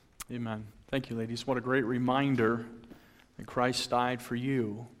Amen. Thank you, ladies. What a great reminder that Christ died for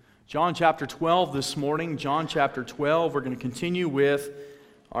you. John chapter 12 this morning. John chapter 12. We're going to continue with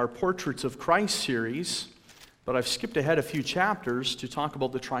our Portraits of Christ series, but I've skipped ahead a few chapters to talk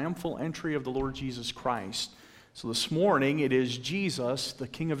about the triumphal entry of the Lord Jesus Christ. So this morning it is Jesus, the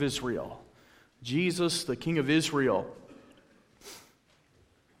King of Israel. Jesus, the King of Israel.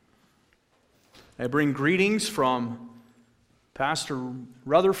 I bring greetings from Pastor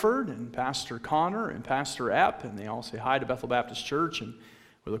Rutherford and Pastor Connor and Pastor Epp, and they all say hi to Bethel Baptist Church. And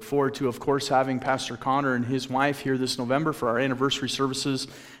we look forward to, of course, having Pastor Connor and his wife here this November for our anniversary services,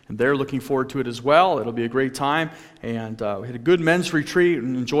 and they're looking forward to it as well. It'll be a great time, and we had a good men's retreat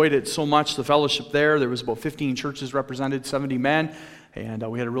and enjoyed it so much, the fellowship there. There was about 15 churches represented, 70 men, and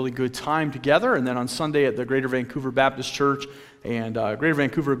we had a really good time together. And then on Sunday at the Greater Vancouver Baptist Church, and Greater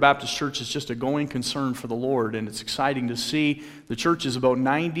Vancouver Baptist Church is just a going concern for the Lord, and it's exciting to see. The church is about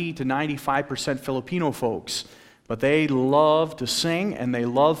 90 to 95% Filipino folks, but they love to sing and they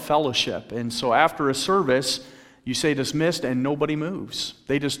love fellowship. And so after a service, you say dismissed and nobody moves.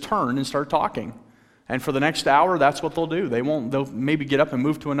 They just turn and start talking. And for the next hour, that's what they'll do. They'll maybe get up and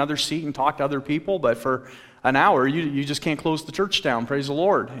move to another seat and talk to other people, but for an hour, you just can't close the church down. Praise the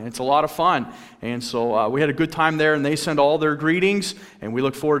Lord. And it's a lot of fun. And so we had a good time there, and they send all their greetings, and we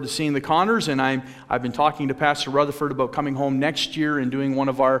look forward to seeing the Connors. And I've been talking to Pastor Rutherford about coming home next year and doing one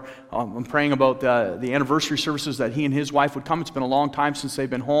of our, I'm praying about the anniversary services that he and his wife would come. It's been a long time since they've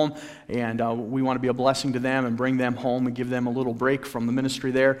been home, and we want to be a blessing to them and bring them home and give them a little break from the ministry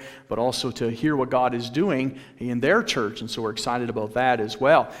there, but also to hear what God is doing in their church. And so we're excited about that as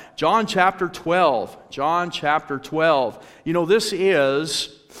well. John chapter 12. John chapter 12. You know, this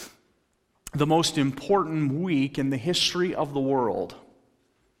is the most important week in the history of the world.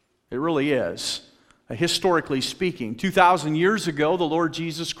 It really is. Historically speaking, 2,000 years ago, the Lord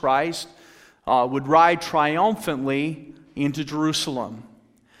Jesus Christ would ride triumphantly into Jerusalem.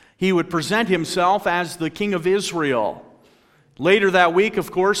 He would present himself as the King of Israel. Later that week, of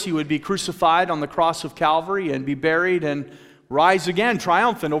course, he would be crucified on the cross of Calvary and be buried and rise again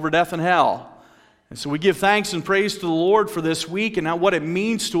triumphant over death and hell. And so we give thanks and praise to the Lord for this week and what it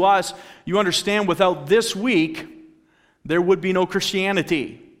means to us. You understand, without this week, there would be no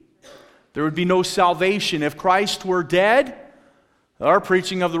Christianity. There would be no salvation. If Christ were dead, our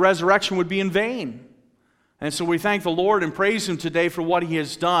preaching of the resurrection would be in vain. And so we thank the Lord and praise Him today for what He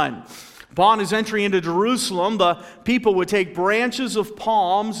has done. Upon His entry into Jerusalem, the people would take branches of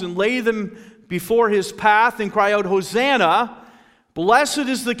palms and lay them before His path and cry out, "Hosanna! Blessed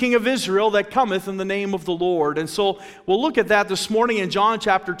is the King of Israel that cometh in the name of the Lord." And so we'll look at that this morning in John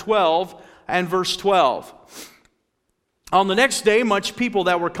chapter 12 and verse 12. On the next day, much people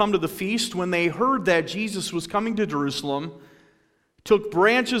that were come to the feast, when they heard that Jesus was coming to Jerusalem, took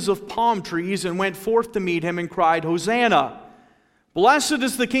branches of palm trees and went forth to meet him and cried, "Hosanna! Blessed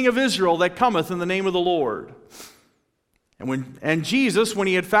is the King of Israel that cometh in the name of the Lord." And Jesus, when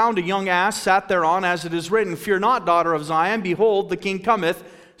he had found a young ass, sat thereon, as it is written, "Fear not, daughter of Zion, behold, the King cometh,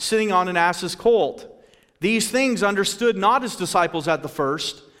 sitting on an ass's colt." These things understood not his disciples at the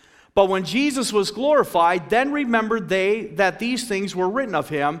first, but when Jesus was glorified, then remembered they that these things were written of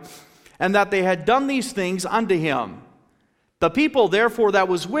him, and that they had done these things unto him. The people, therefore, that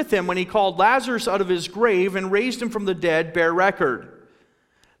was with him when he called Lazarus out of his grave and raised him from the dead, bear record.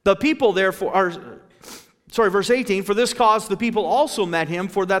 The people, therefore, verse 18, "For this cause the people also met him,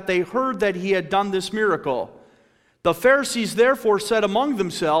 for that they heard that he had done this miracle. The Pharisees therefore said among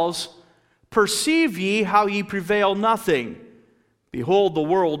themselves, Perceive ye how ye prevail nothing? Behold, the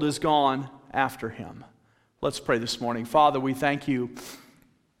world is gone after him." Let's pray this morning. Father, we thank you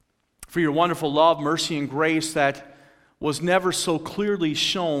for your wonderful love, mercy, and grace that was never so clearly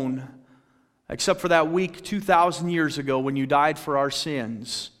shown except for that week 2,000 years ago when you died for our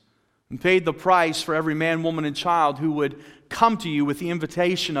sins and paid the price for every man, woman, and child who would come to you with the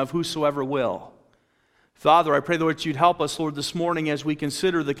invitation of whosoever will. Father, I pray, Lord, that you'd help us, Lord, this morning as we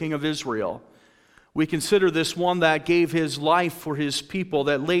consider the King of Israel. We consider this one that gave his life for his people,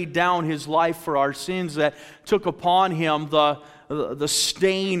 that laid down his life for our sins, that took upon him the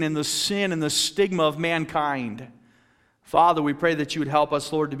stain and the sin and the stigma of mankind. Father, we pray that you would help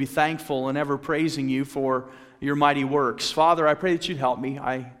us, Lord, to be thankful and ever praising you for your mighty works. Father, I pray that you'd help me.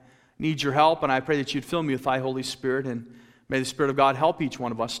 I need your help, and I pray that you'd fill me with thy Holy Spirit, and may the Spirit of God help each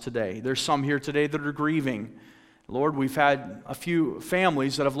one of us today. There's some here today that are grieving. Lord, we've had a few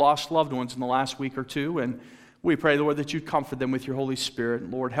families that have lost loved ones in the last week or two, and we pray, Lord, that you'd comfort them with your Holy Spirit.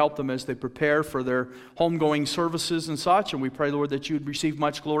 Lord, help them as they prepare for their homegoing services and such, and we pray, Lord, that you'd receive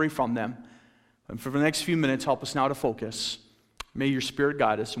much glory from them. And for the next few minutes, help us now to focus May your Spirit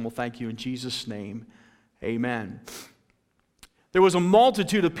guide us, and we'll thank you in Jesus' name. Amen. There was a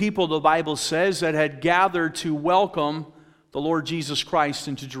multitude of people, the Bible says, that had gathered to welcome the Lord Jesus Christ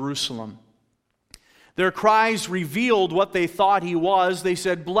into Jerusalem. Their cries revealed what they thought he was. They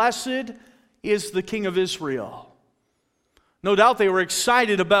said, "Blessed is the King of Israel." No doubt they were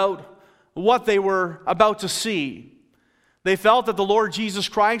excited about what they were about to see. They felt that the Lord Jesus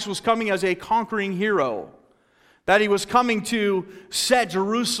Christ was coming as a conquering hero, that he was coming to set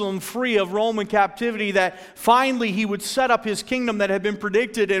Jerusalem free of Roman captivity, that finally he would set up his kingdom that had been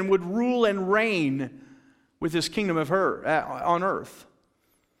predicted and would rule and reign with his kingdom on earth.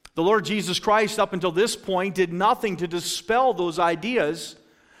 The Lord Jesus Christ, up until this point, did nothing to dispel those ideas,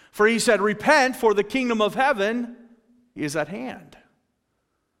 for he said, "Repent, for the kingdom of heaven is at hand."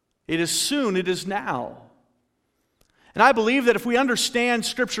 It is soon, it is now. And I believe that if we understand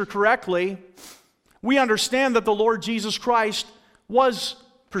Scripture correctly, we understand that the Lord Jesus Christ was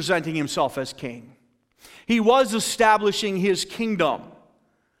presenting himself as king. He was establishing his kingdom.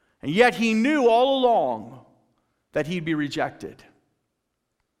 And yet he knew all along that he'd be rejected,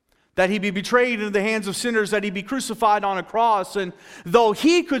 that he'd be betrayed into the hands of sinners, that he'd be crucified on a cross. And though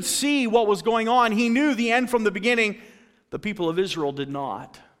he could see what was going on, he knew the end from the beginning. The people of Israel did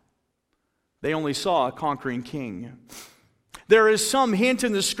not. They only saw a conquering king. There is some hint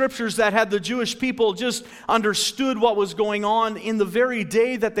in the Scriptures that had the Jewish people just understood what was going on in the very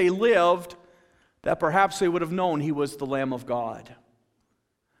day that they lived, that perhaps they would have known he was the Lamb of God.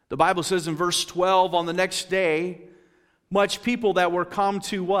 The Bible says in verse 12, on the next day, much people that were come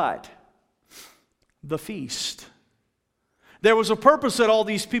to what? The feast. There was a purpose that all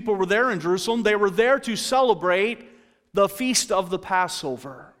these people were there in Jerusalem. They were there to celebrate the feast of the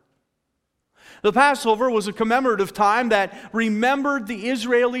Passover. The Passover was a commemorative time that remembered the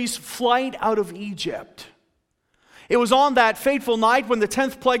Israelis' flight out of Egypt. It was on that fateful night when the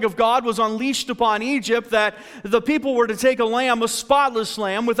 10th plague of God was unleashed upon Egypt that the people were to take a lamb, a spotless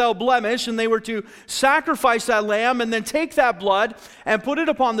lamb without blemish, and they were to sacrifice that lamb and then take that blood and put it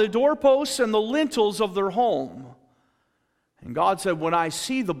upon the doorposts and the lintels of their home. And God said, "When I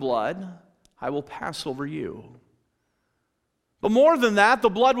see the blood, I will pass over you." But more than that, the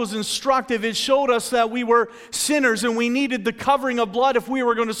blood was instructive. It showed us that we were sinners and we needed the covering of blood if we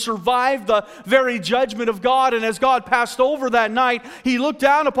were going to survive the very judgment of God. And as God passed over that night, he looked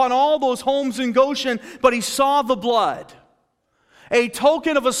down upon all those homes in Goshen, but he saw the blood, a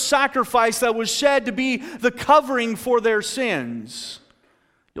token of a sacrifice that was shed to be the covering for their sins.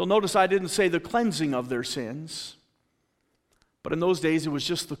 You'll notice I didn't say the cleansing of their sins, but in those days it was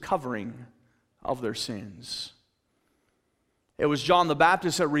just the covering of their sins. It was John the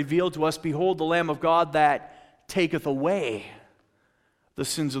Baptist that revealed to us, "Behold the Lamb of God that taketh away the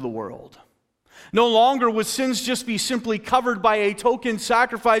sins of the world." No longer would sins just be simply covered by a token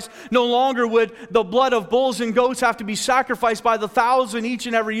sacrifice. No longer would the blood of bulls and goats have to be sacrificed by the thousand each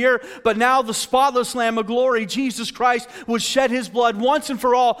and every year. But now the spotless Lamb of glory, Jesus Christ, would shed his blood once and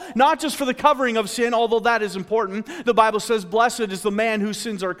for all, not just for the covering of sin, although that is important. The Bible says, "Blessed is the man whose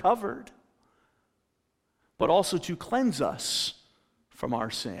sins are covered," but also to cleanse us from our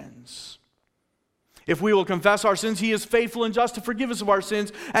sins. If we will confess our sins, he is faithful and just to forgive us of our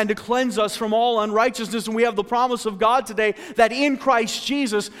sins and to cleanse us from all unrighteousness. And we have the promise of God today that in Christ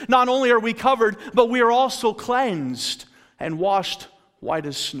Jesus, not only are we covered, but we are also cleansed and washed white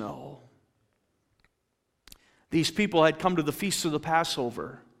as snow. These people had come to the feast of the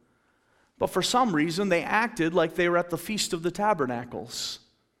Passover, but for some reason they acted like they were at the Feast of the Tabernacles.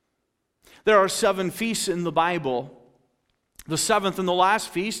 There are 7 feasts in the Bible. The 7th and the last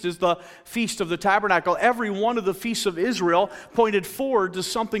feast is the Feast of the Tabernacle. Every one of the feasts of Israel pointed forward to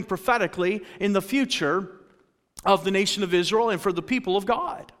something prophetically in the future of the nation of Israel and for the people of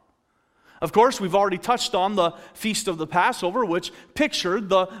God. Of course, we've already touched on the Feast of the Passover, which pictured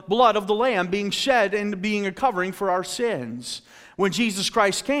the blood of the Lamb being shed and being a covering for our sins. When Jesus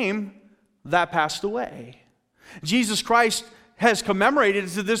Christ came, that passed away. Jesus Christ has commemorated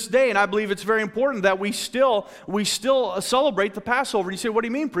to this day, and I believe it's very important that we still celebrate the Passover. And you say, "What do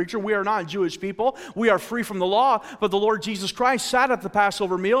you mean, preacher? We are not Jewish people. We are free from the law." But the Lord Jesus Christ sat at the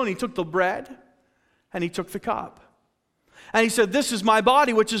Passover meal, and he took the bread, and he took the cup. And he said, "This is my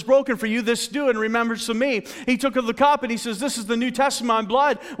body, which is broken for you. This do in remembrance of me." He took of the cup, and he says, "This is the New Testament, my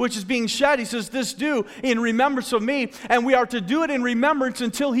blood, which is being shed." He says, "This do in remembrance of me." And we are to do it in remembrance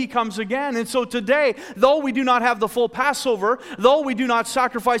until he comes again. And so today, though we do not have the full Passover, though we do not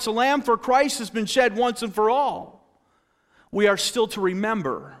sacrifice a lamb, for Christ has been shed once and for all, we are still to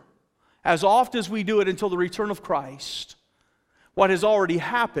remember, as oft as we do it until the return of Christ, what has already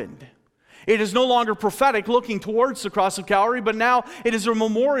happened It is no longer prophetic looking towards the cross of Calvary, but now it is a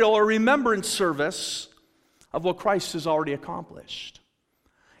memorial or remembrance service of what Christ has already accomplished.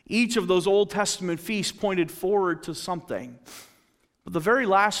 Each of those Old Testament feasts pointed forward to something. But the very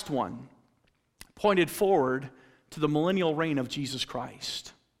last one pointed forward to the millennial reign of Jesus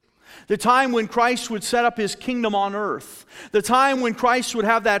Christ. The time when Christ would set up his kingdom on earth. The time when Christ would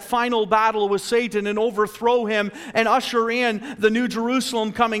have that final battle with Satan and overthrow him and usher in the new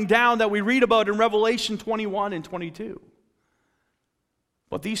Jerusalem coming down that we read about in Revelation 21 and 22.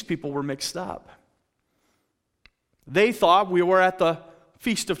 But these people were mixed up. They thought we were at the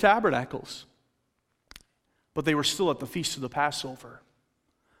Feast of Tabernacles, but they were still at the Feast of the Passover.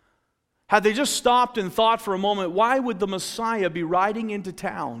 Had they just stopped and thought for a moment, why would the Messiah be riding into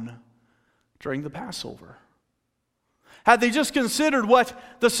town during the Passover? Had they just considered what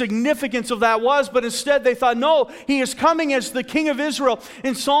the significance of that was, but instead they thought, no, he is coming as the King of Israel.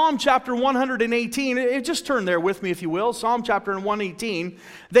 In Psalm chapter 118, just turn there with me if you will, Psalm chapter 118,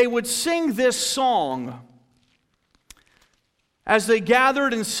 they would sing this song as they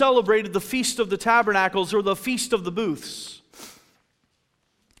gathered and celebrated the Feast of the Tabernacles or the Feast of the Booths.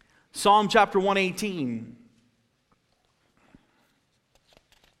 Psalm chapter 118.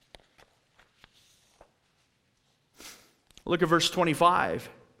 Look at verse 25.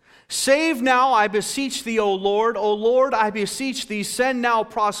 Save now, I beseech thee, O Lord. O Lord, I beseech thee, send now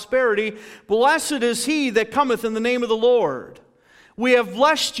prosperity. Blessed is he that cometh in the name of the Lord. We have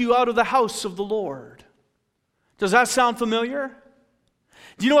blessed you out of the house of the Lord. Does that sound familiar?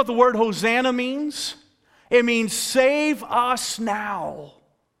 Do you know what the word Hosanna means? It means save us now.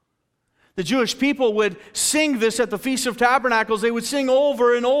 The Jewish people would sing this at the Feast of Tabernacles. They would sing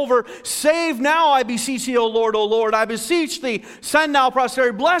over and over, save now, I beseech thee, O Lord, I beseech thee, send now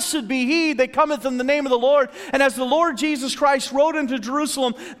prosperity. Blessed be he that cometh in the name of the Lord. And as the Lord Jesus Christ rode into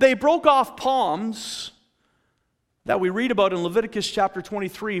Jerusalem, they broke off palms that we read about in Leviticus chapter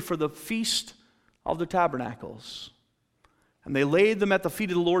 23 for the Feast of the Tabernacles. And they laid them at the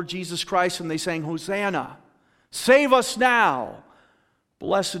feet of the Lord Jesus Christ, and they sang, Hosanna, save us now.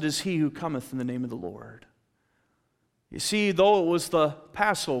 Blessed is he who cometh in the name of the Lord. You see, though it was the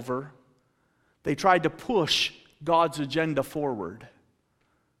Passover, they tried to push God's agenda forward.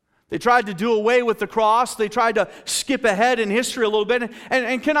 They tried to do away with the cross. They tried to skip ahead in history a little bit.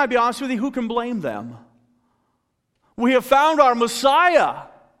 And can I be honest with you, who can blame them? We have found our Messiah.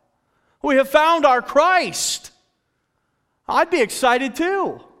 We have found our Christ. I'd be excited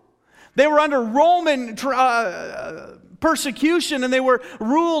too. They were under Roman persecution, and they were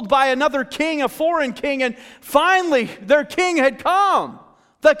ruled by another king, a foreign king, and finally their king had come,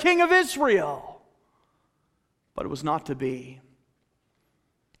 the King of Israel. But it was not to be.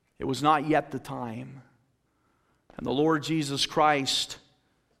 It was not yet the time. And the Lord Jesus Christ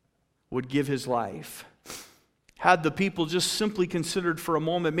would give his life. Had the people just simply considered for a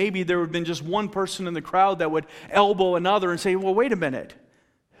moment, maybe there would have been just one person in the crowd that would elbow another and say, well, wait a minute.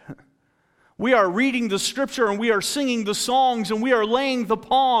 We are reading the scripture and we are singing the songs and we are laying the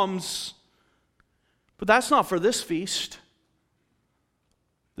palms. But that's not for this feast.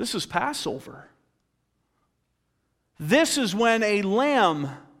 This is Passover. This is when a lamb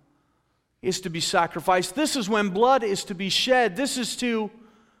is to be sacrificed. This is when blood is to be shed. This is to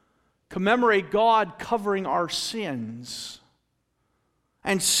commemorate God covering our sins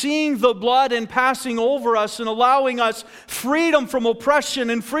and seeing the blood and passing over us and allowing us freedom from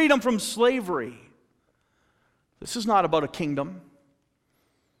oppression and freedom from slavery. This is not about a kingdom.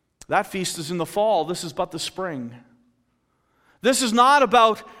 That feast is in the fall. This is but the spring. This is not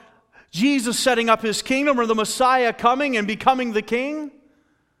about Jesus setting up his kingdom or the Messiah coming and becoming the king.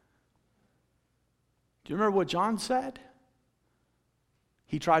 Do you remember what John said?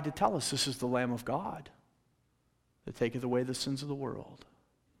 He tried to tell us this is the Lamb of God that taketh away the sins of the world.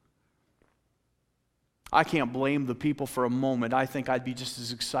 I can't blame the people for a moment. I think I'd be just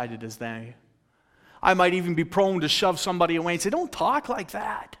as excited as they. I might even be prone to shove somebody away and say, don't talk like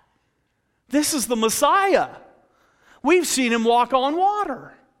that. This is the Messiah. We've seen him walk on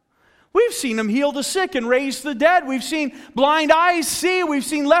water. We've seen him heal the sick and raise the dead. We've seen blind eyes see. We've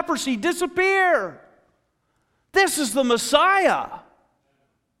seen leprosy disappear. This is the Messiah.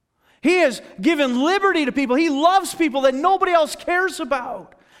 He has given liberty to people. He loves people that nobody else cares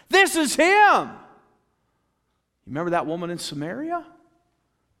about. This is him. Remember that woman in Samaria?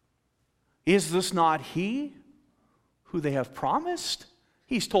 Is this not he who they have promised?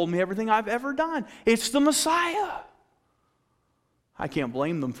 He's told me everything I've ever done. It's the Messiah. I can't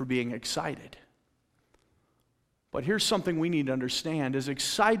blame them for being excited. But here's something we need to understand. As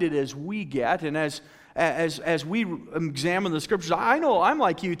excited as we get, and as we examine the Scriptures, I know I'm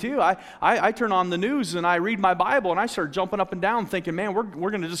like you too. I turn on the news and I read my Bible and I start jumping up and down thinking, man,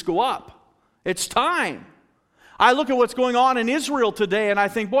 we're going to just go up. It's time. I look at what's going on in Israel today and I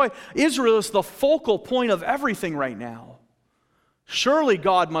think, boy, Israel is the focal point of everything right now. Surely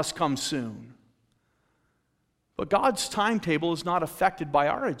God must come soon. But God's timetable is not affected by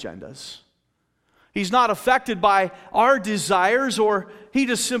our agendas. He's not affected by our desires, or He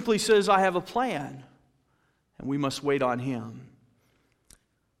just simply says, I have a plan, and we must wait on Him.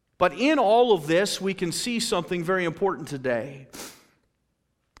 But in all of this, we can see something very important today.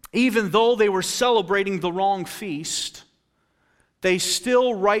 Even though they were celebrating the wrong feast, they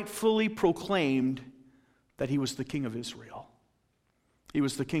still rightfully proclaimed that He was the King of Israel. He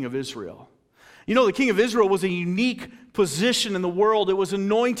was the King of Israel. You know, the King of Israel was a unique position in the world. It was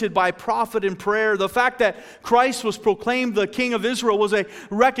anointed by prophet and prayer. The fact that Christ was proclaimed the King of Israel was a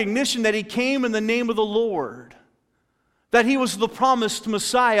recognition that He came in the name of the Lord, that He was the promised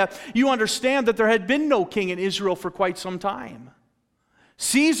Messiah. You understand that there had been no king in Israel for quite some time.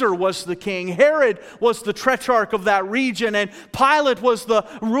 Caesar was the king, Herod was the tetrarch of that region, and Pilate was the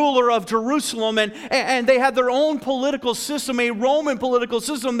ruler of Jerusalem, and they had their own political system, a Roman political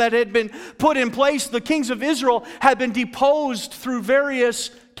system that had been put in place. The kings of Israel had been deposed through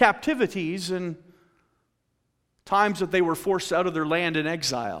various captivities and times that they were forced out of their land in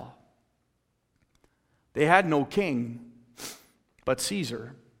exile. They had no king but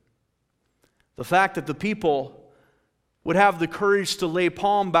Caesar. The fact that the people would have the courage to lay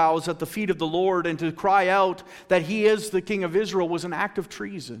palm boughs at the feet of the Lord and to cry out that He is the King of Israel was an act of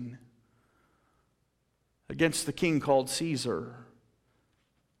treason against the king called Caesar.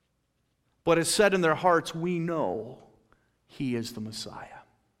 But it said in their hearts, we know He is the Messiah.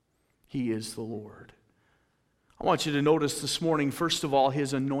 He is the Lord. I want you to notice this morning, first of all,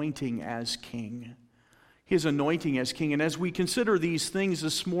 His anointing as king. His anointing as king. And as we consider these things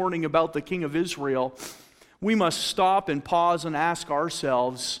this morning about the King of Israel, we must stop and pause and ask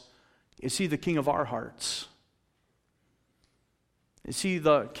ourselves, is He the King of our hearts? Is He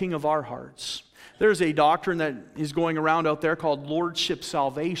the King of our hearts? There's a doctrine that is going around out there called Lordship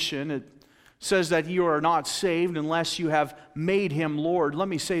Salvation. It says that you are not saved unless you have made Him Lord. Let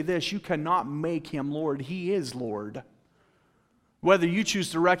me say this, you cannot make Him Lord. He is Lord. Whether you choose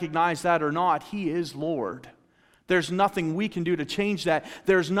to recognize that or not, He is Lord. There's nothing we can do to change that.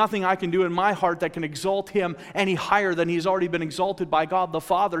 There's nothing I can do in my heart that can exalt Him any higher than He's already been exalted by God the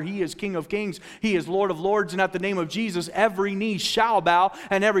Father. He is King of kings. He is Lord of lords. And at the name of Jesus, every knee shall bow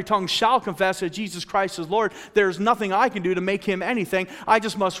and every tongue shall confess that Jesus Christ is Lord. There's nothing I can do to make Him anything. I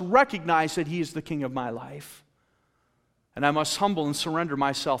just must recognize that He is the King of my life. And I must humble and surrender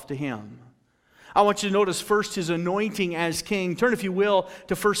myself to Him. I want you to notice first His anointing as king. Turn, if you will,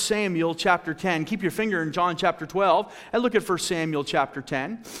 to 1 Samuel chapter 10. Keep your finger in John chapter 12 and look at 1 Samuel chapter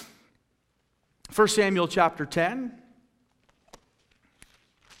 10. 1 Samuel chapter 10.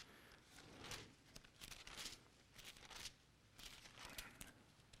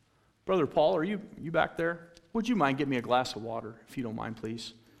 Brother Paul, are you back there? Would you mind getting me a glass of water, if you don't mind,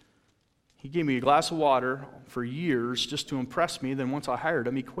 please? He gave me a glass of water for years just to impress me. Then once I hired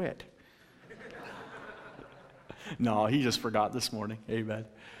him, he quit. No, he just forgot this morning. Amen.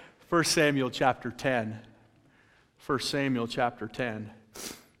 1 Samuel chapter 10. 1 Samuel chapter 10.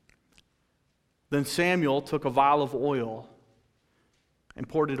 Then Samuel took a vial of oil and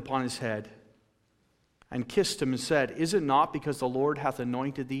poured it upon his head and kissed him and said, Is it not because the Lord hath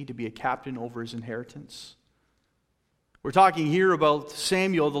anointed thee to be a captain over His inheritance? We're talking here about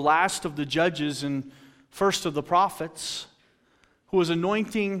Samuel, the last of the judges and first of the prophets, who was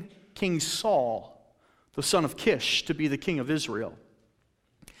anointing King Saul, the son of Kish, to be the king of Israel.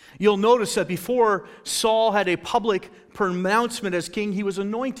 You'll notice that before Saul had a public pronouncement as king, he was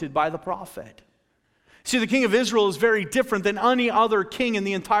anointed by the prophet. See, the king of Israel is very different than any other king in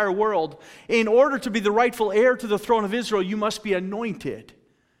the entire world. In order to be the rightful heir to the throne of Israel, you must be anointed.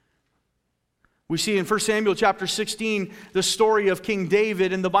 We see in 1 Samuel chapter 16 the story of King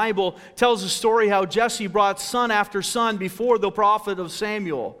David, and the Bible tells the story how Jesse brought son after son before the prophet of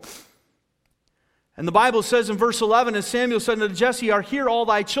Samuel. And the Bible says in verse 11, and Samuel said unto Jesse, Are here all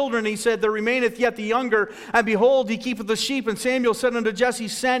thy children? And he said, There remaineth yet the younger, and behold, he keepeth the sheep. And Samuel said unto Jesse,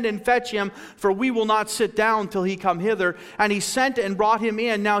 Send and fetch him, for we will not sit down till he come hither. And he sent and brought him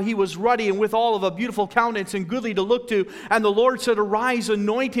in. Now he was ruddy, and withal of a beautiful countenance, and goodly to look to. And the Lord said, Arise,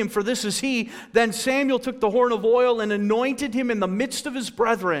 anoint him, for this is he. Then Samuel took the horn of oil, and anointed him in the midst of his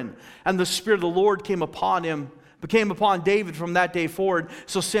brethren. And the Spirit of the Lord came upon David from that day forward.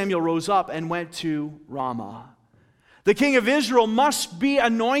 So Samuel rose up and went to Ramah. The king of Israel must be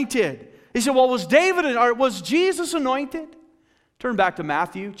anointed. He said, well, was Jesus anointed? Turn back to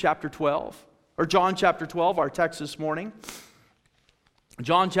Matthew chapter 12, or John chapter 12, our text this morning.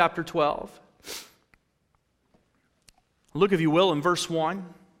 John chapter 12. Look, if you will, in verse 1.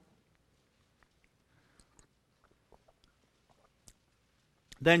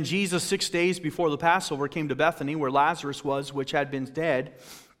 Then Jesus, 6 days before the Passover, came to Bethany, where Lazarus was, which had been dead,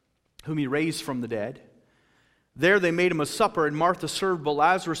 whom he raised from the dead. There they made him a supper, and Martha served, but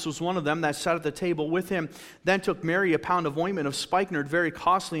Lazarus was one of them that sat at the table with him. Then took Mary a pound of ointment of spikenard, very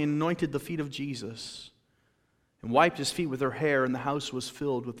costly, and anointed the feet of Jesus, and wiped his feet with her hair, and the house was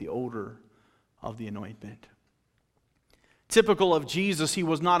filled with the odor of the anointment. Typical of Jesus, he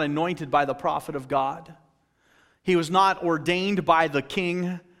was not anointed by the prophet of God. He was not ordained by the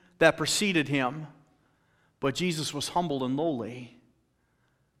king that preceded him, but Jesus was humble and lowly.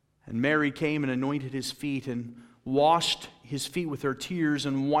 And Mary came and anointed his feet and washed his feet with her tears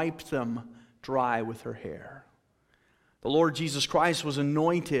and wiped them dry with her hair. The Lord Jesus Christ was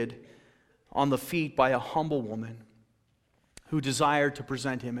anointed on the feet by a humble woman who desired to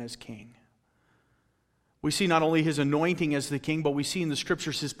present him as king. We see not only his anointing as the king, but we see in the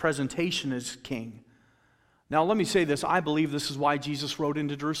scriptures his presentation as king. Now, let me say this. I believe this is why Jesus rode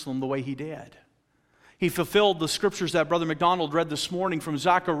into Jerusalem the way he did. He fulfilled the scriptures that Brother McDonald read this morning from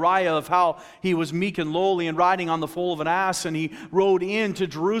Zechariah of how he was meek and lowly and riding on the foal of an ass, and he rode into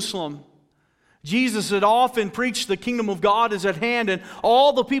Jerusalem. Jesus had often preached the kingdom of God is at hand, and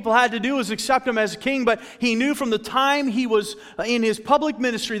all the people had to do was accept him as king, but he knew from the time he was in his public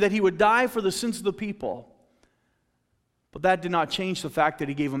ministry that he would die for the sins of the people. But that did not change the fact that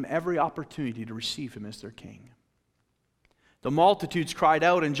he gave them every opportunity to receive him as their king. The multitudes cried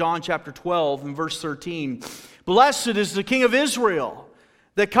out in John chapter 12 and verse 13, "Blessed is the King of Israel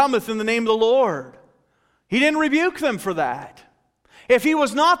that cometh in the name of the Lord." He didn't rebuke them for that. If he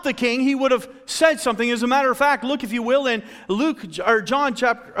was not the king, he would have said something. As a matter of fact, look, if you will, in Luke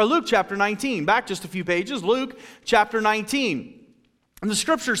chapter 19. Back just a few pages, Luke chapter 19. And the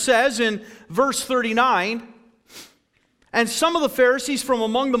scripture says in verse 39, "And some of the Pharisees from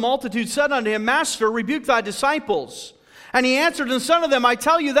among the multitude said unto him, Master, rebuke thy disciples. And he answered and said unto them, I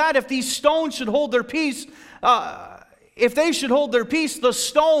tell you that if these stones should hold their peace, the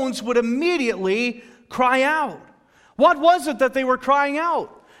stones would immediately cry out." What was it that they were crying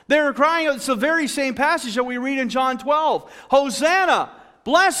out? They were crying out, it's the very same passage that we read in John 12. "Hosanna,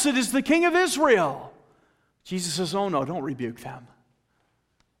 blessed is the King of Israel." Jesus says, oh no, don't rebuke them.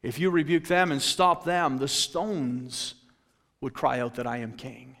 If you rebuke them and stop them, the stones would cry out that I am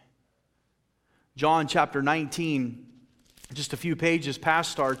king. John chapter 19, just a few pages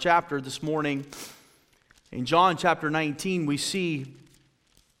past our chapter this morning. In John chapter 19, we see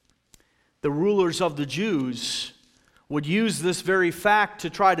the rulers of the Jews would use this very fact to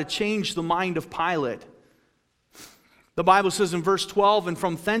try to change the mind of Pilate. The Bible says in verse 12, "And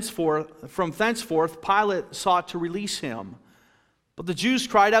from thenceforth Pilate sought to release him. But the Jews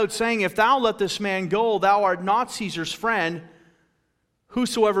cried out, saying, If thou let this man go, thou art not Caesar's friend.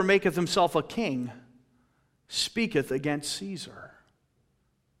 Whosoever maketh himself a king speaketh against Caesar."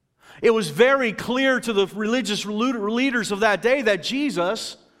 It was very clear to the religious leaders of that day that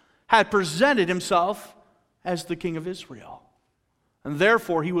Jesus had presented himself as the King of Israel. And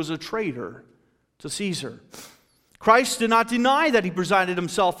therefore, he was a traitor to Caesar. Christ did not deny that he presented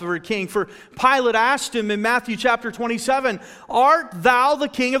himself as a king. For Pilate asked him in Matthew chapter 27, "Art thou the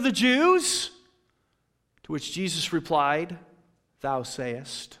King of the Jews?" To which Jesus replied, "Thou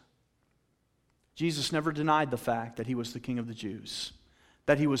sayest." Jesus never denied the fact that he was the King of the Jews,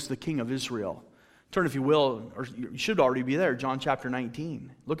 that he was the King of Israel. Turn, if you will, or you should already be there, John chapter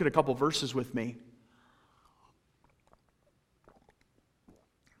 19. Look at a couple verses with me.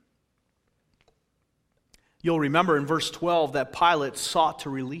 You'll remember in verse 12 that Pilate sought to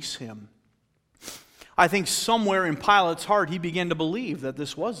release him. I think somewhere in Pilate's heart he began to believe that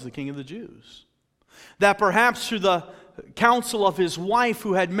this was the King of the Jews. That perhaps through the counsel of his wife,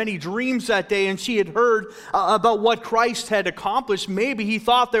 who had many dreams that day, and she had heard about what Christ had accomplished, maybe he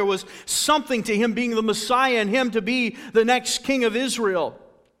thought there was something to him being the Messiah and him to be the next King of Israel.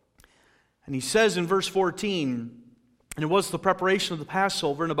 And he says in verse 14, "And it was the preparation of the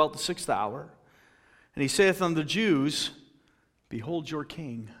Passover in about the 6th hour. And he saith unto the Jews, Behold your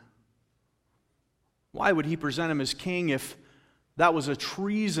king." Why would he present him as king if that was a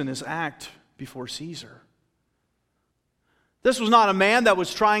treasonous act before Caesar? This was not a man that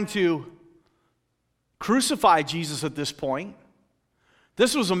was trying to crucify Jesus at this point.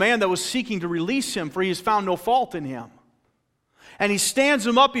 This was a man that was seeking to release him, for he has found no fault in him. And he stands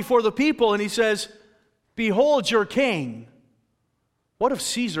him up before the people and he says, Behold your king. What if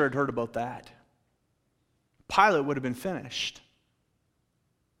Caesar had heard about that? Pilate would have been finished.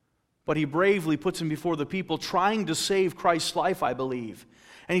 But he bravely puts him before the people, trying to save Christ's life, I believe.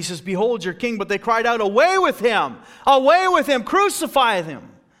 And he says, behold your king. But they cried out, away with him! Away with him! Crucify him!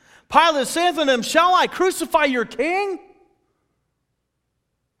 Pilate saith unto them, shall I crucify your king?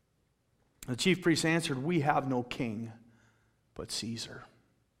 The chief priests answered, we have no king but Caesar.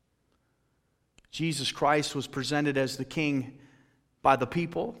 Jesus Christ was presented as the king by the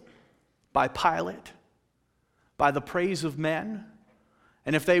people, by Pilate, by the praise of men.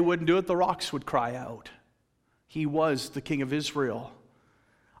 And if they wouldn't do it, the rocks would cry out. He was the king of Israel.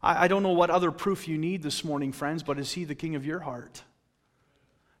 I don't know what other proof you need this morning, friends, but is he the king of your heart?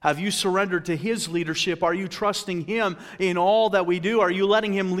 Have you surrendered to his leadership? Are you trusting him in all that we do? Are you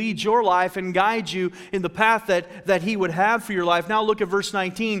letting him lead your life and guide you in the path that he would have for your life? Now look at verse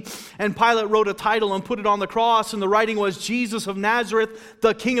 19. And Pilate wrote a title and put it on the cross, and the writing was, Jesus of Nazareth,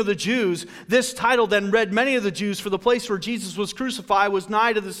 the King of the Jews. This title then read many of the Jews, for the place where Jesus was crucified was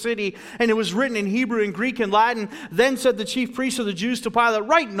nigh to the city, and it was written in Hebrew and Greek and Latin. Then said the chief priests of the Jews to Pilate,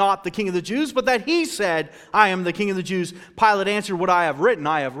 write not the King of the Jews, but that he said, I am the King of the Jews. Pilate answered, what I have written,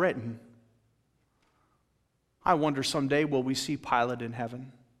 I have written. I wonder someday, will we see Pilate in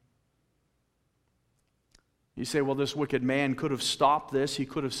heaven? You say, well, this wicked man could have stopped this. He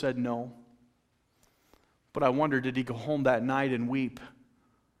could have said no. But I wonder, did he go home that night and weep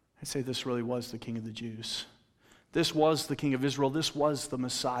and say, this really was the King of the Jews? This was the King of Israel. This was the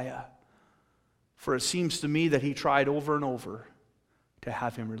Messiah. For it seems to me that he tried over and over to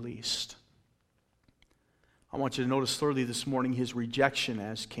have him released. I want you to notice thirdly this morning his rejection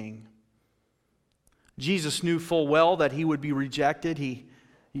as king. Jesus knew full well that he would be rejected.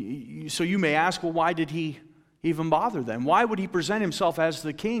 So you may ask, well, why did he even bother them? Why would he present himself as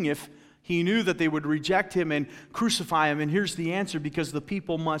the king if he knew that they would reject him and crucify him? And here's the answer, because the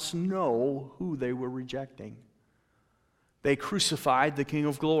people must know who they were rejecting. They crucified the King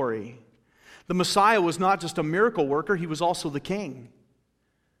of glory. The Messiah was not just a miracle worker, he was also the king.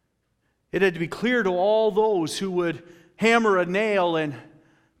 It had to be clear to all those who would hammer a nail and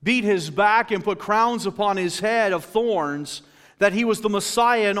beat his back and put crowns upon his head of thorns that he was the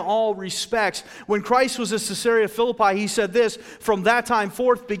Messiah in all respects. When Christ was at Caesarea Philippi, he said this, from that time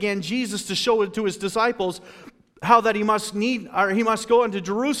forth began Jesus to show it to his disciples how that he must go into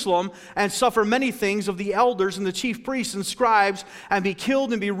Jerusalem and suffer many things of the elders and the chief priests and scribes and be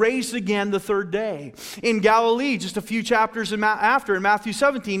killed and be raised again the third day. In Galilee, just a few chapters after, in Matthew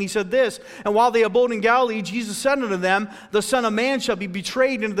 17, he said this, and while they abode in Galilee, Jesus said unto them, the Son of Man shall be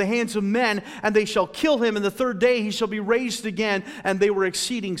betrayed into the hands of men, and they shall kill him, and the third day he shall be raised again. And they were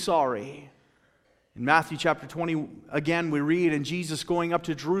exceeding sorry. In Matthew chapter 20, again we read, and Jesus going up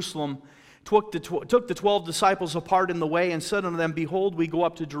to Jerusalem, took the 12 disciples apart in the way and said unto them, behold, we go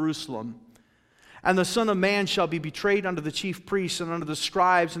up to Jerusalem. And the Son of Man shall be betrayed unto the chief priests and unto the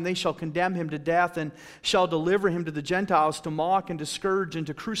scribes, and they shall condemn him to death, and shall deliver him to the Gentiles to mock and to scourge and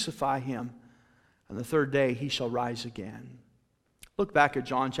to crucify him. And the third day he shall rise again. Look back at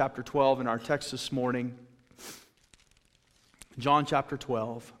John chapter 12 in our text this morning. John chapter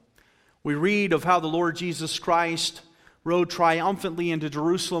 12. We read of how the Lord Jesus Christ rode triumphantly into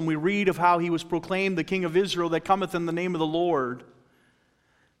Jerusalem. We read of how he was proclaimed the King of Israel that cometh in the name of the Lord.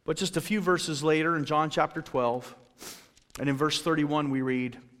 But just a few verses later in John chapter 12, and in verse 31 we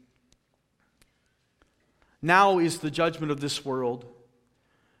read, now is the judgment of this world.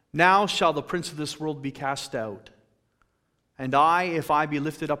 Now shall the prince of this world be cast out. And I, if I be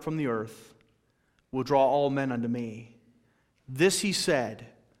lifted up from the earth, will draw all men unto me. This he said,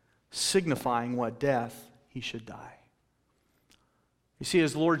 signifying what death he should die. You see,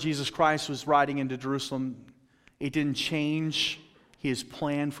 as Lord Jesus Christ was riding into Jerusalem, it didn't change his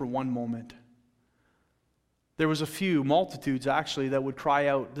plan for one moment. There was a few, multitudes actually, that would cry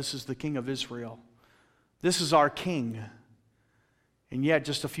out, this is the King of Israel. This is our King. And yet,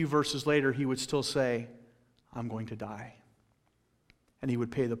 just a few verses later, he would still say, I'm going to die. And he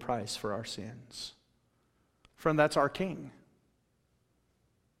would pay the price for our sins. Friend, that's our King.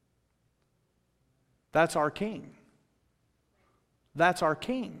 That's our King. That's our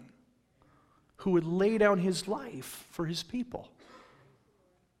King, who would lay down his life for his people.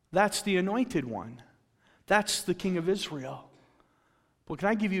 That's the Anointed One. That's the King of Israel. Well, can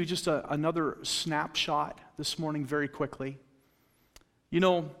I give you just another snapshot this morning very quickly? You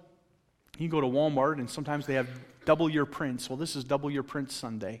know, you go to Walmart and sometimes they have double year prints. Well, this is double year print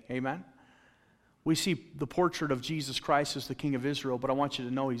Sunday. Amen? We see the portrait of Jesus Christ as the King of Israel, but I want you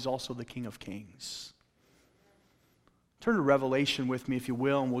to know he's also the King of Kings. Turn to Revelation with me, if you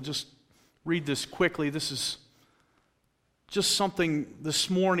will, and we'll just read this quickly. This is just something this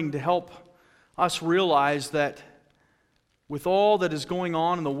morning to help us realize that with all that is going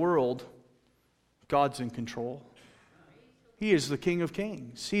on in the world, God's in control. He is the King of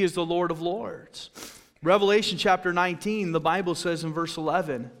Kings. He is the Lord of Lords. Revelation chapter 19, the Bible says in verse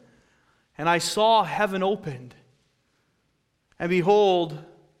 11, "And I saw heaven opened, and behold,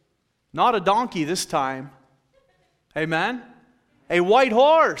 not a donkey this time." Amen? "A white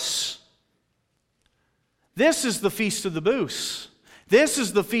horse." This is the Feast of the Booths. This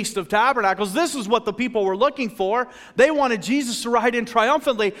is the Feast of Tabernacles. This is what the people were looking for. They wanted Jesus to ride in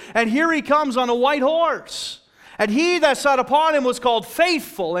triumphantly, and here he comes on a white horse. "And he that sat upon him was called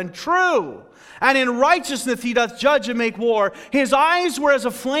Faithful and True, and in righteousness he doth judge and make war. His eyes were as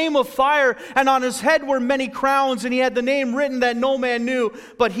a flame of fire, and on his head were many crowns, and he had the name written that no man knew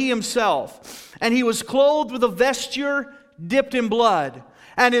but he himself. And he was clothed with a vesture dipped in blood,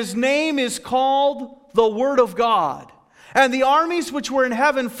 and his name is called the Word of God. And the armies which were in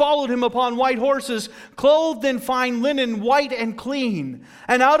heaven followed him upon white horses, clothed in fine linen, white and clean.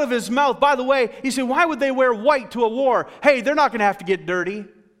 And out of his mouth," by the way, you say, why would they wear white to a war? Hey, they're not going to have to get dirty.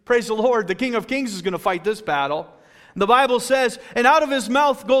 Praise the Lord. The King of Kings is going to fight this battle. The Bible says, "And out of his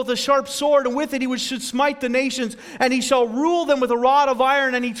mouth goeth a sharp sword, and with it he should smite the nations, and he shall rule them with a rod of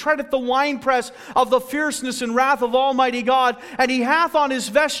iron, and he treadeth the winepress of the fierceness and wrath of Almighty God. And he hath on his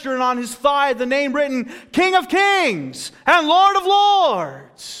vesture and on his thigh the name written, King of Kings and Lord of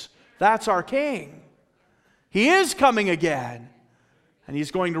Lords." That's our King. He is coming again, and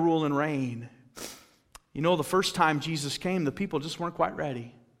he's going to rule and reign. You know, the first time Jesus came, the people just weren't quite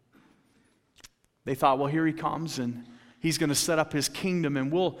ready. They thought, well, here he comes, and he's going to set up his kingdom,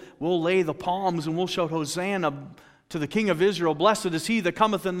 and we'll lay the palms, and we'll shout Hosanna to the King of Israel. "Blessed is he that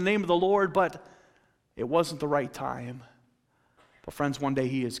cometh in the name of the Lord." But it wasn't the right time. But friends, one day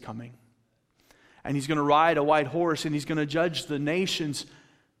he is coming. And he's going to ride a white horse, and he's going to judge the nations,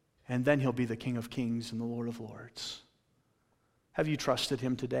 and then he'll be the King of Kings and the Lord of Lords. Have you trusted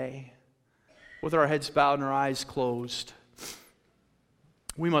him today? With our heads bowed and our eyes closed,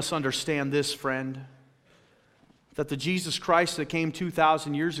 we must understand this, friend, that the Jesus Christ that came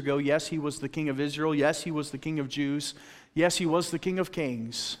 2,000 years ago, yes, he was the King of Israel. Yes, he was the King of Jews. Yes, he was the King of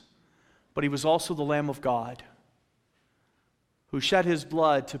Kings. But he was also the Lamb of God who shed his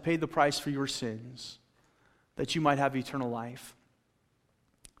blood to pay the price for your sins, that you might have eternal life.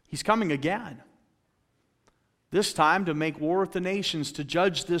 He's coming again. This time to make war with the nations, to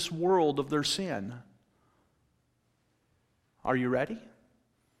judge this world of their sin. Are you ready?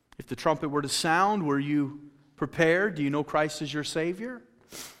 If the trumpet were to sound, were you prepared? Do you know Christ as your Savior?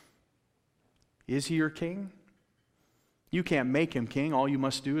 Is he your King? You can't make him King. All you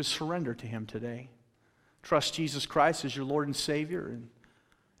must do is surrender to him today. Trust Jesus Christ as your Lord and Savior, and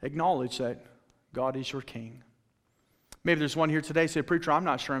acknowledge that God is your King. Maybe there's one here today, say, "Preacher, I'm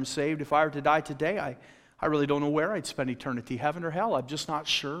not sure I'm saved. If I were to die today, I really don't know where I'd spend eternity, heaven or hell. I'm just not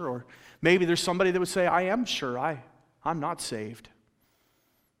sure." Or maybe there's somebody that would say, "I am sure. I'm not saved.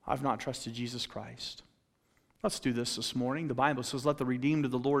 I've not trusted Jesus Christ." Let's do this morning. The Bible says, "Let the redeemed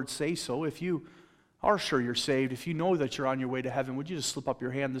of the Lord say so." If you are sure you're saved, if you know that you're on your way to heaven, would you just slip up your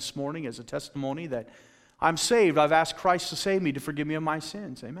hand this morning as a testimony that I'm saved. I've asked Christ to save me, to forgive me of my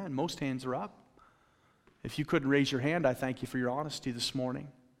sins. Amen. Most hands are up. If you couldn't raise your hand, I thank you for your honesty this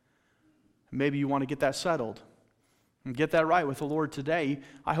morning. Maybe you want to get that settled and get that right with the Lord today.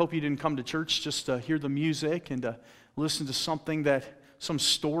 I hope you didn't come to church just to hear the music and to listen to some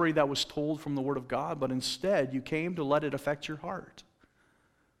story that was told from the Word of God, but instead you came to let it affect your heart.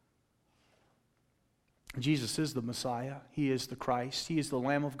 Jesus is the Messiah. He is the Christ. He is the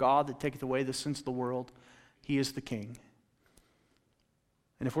Lamb of God that taketh away the sins of the world. He is the King.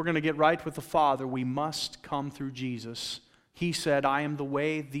 And if we're going to get right with the Father, we must come through Jesus. He said, "I am the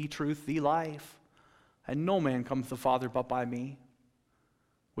way, the truth, the life, and no man cometh to the Father but by me."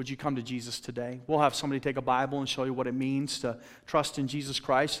 Would you come to Jesus today? We'll have somebody take a Bible and show you what it means to trust in Jesus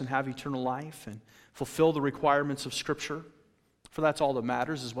Christ and have eternal life and fulfill the requirements of Scripture. For that's all that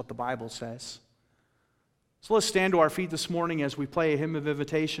matters, is what the Bible says. So let's stand to our feet this morning as we play a hymn of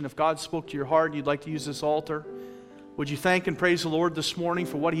invitation. If God spoke to your heart and you'd like to use this altar, would you thank and praise the Lord this morning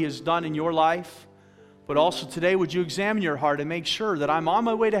for what He has done in your life? But also today, would you examine your heart and make sure that I'm on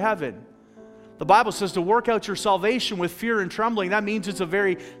my way to heaven? The Bible says to work out your salvation with fear and trembling. That means it's a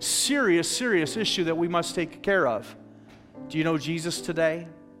very serious issue that we must take care of. Do you know Jesus today?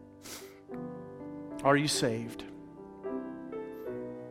 Are you saved?